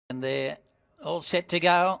And they're all set to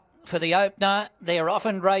go for the opener. They're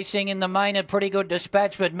often racing in the main, a pretty good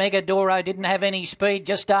dispatch, but Megadoro didn't have any speed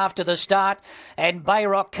just after the start, and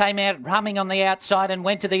Bayrock came out humming on the outside and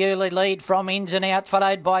went to the early lead from Ins and Out,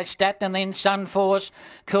 followed by Staten and then Sunforce.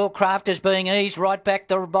 Coolcraft is being eased right back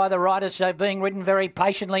by the rider, so being ridden very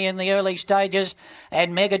patiently in the early stages,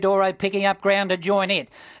 and Megadoro picking up ground to join it.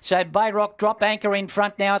 So Bayrock drop anchor in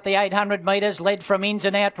front now at the 800 metres, led from Ins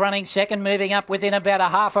and Out running second, moving up within about a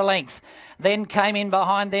half a length. Then came in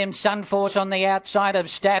behind them Sunforce on the outside of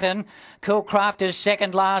Staten. Coolcraft is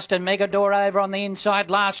second last, and Megador over on the inside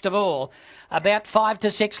last of all. About 5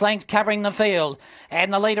 to 6 lengths covering the field.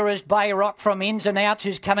 And the leader is Bayrock from Ins and Outs,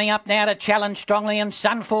 who's coming up now to challenge strongly, and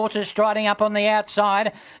Sunforce is striding up on the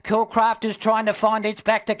outside. Coolcraft is trying to find its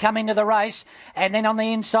back to come into the race. And then on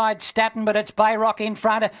the inside, Staten, but it's Bayrock in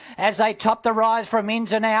front as they top the rise from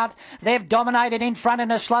Ins and Out. They've dominated in front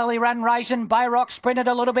in a slowly run race, and Bayrock sprinted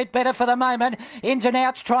a little bit better for the moment. Ins and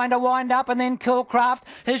Outs trying to wind up, and then Coolcraft,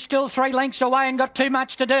 who's still 3 lengths away and got too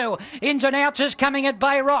much to do. Ins and Outs is coming at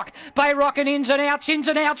Bayrock. Bayrock and Ins and Outs. Ins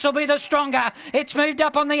and Outs will be the stronger. It's moved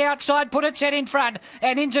up on the outside, put its head in front,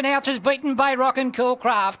 and Ins and Outs has beaten Bayrock and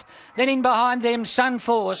Coolcraft. Then in behind them,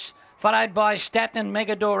 Sunforce, followed by Staten and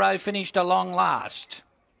Megadoro, finished a long last.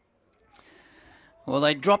 Well,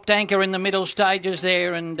 they dropped anchor in the middle stages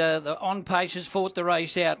there, and the on-pacers fought the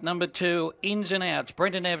race out. Number 2, Ins and Outs.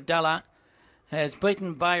 Brenton Avdallah has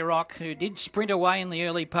beaten Bayrock, who did sprint away in the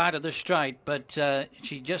early part of the straight, but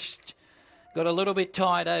she just got a little bit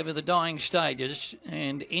tired over the dying stages,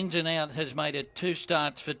 and Ins and Out has made it 2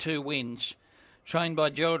 starts for 2 wins. Trained by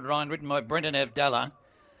Gerald Ryan, written by Brenton Avdallah,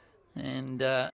 and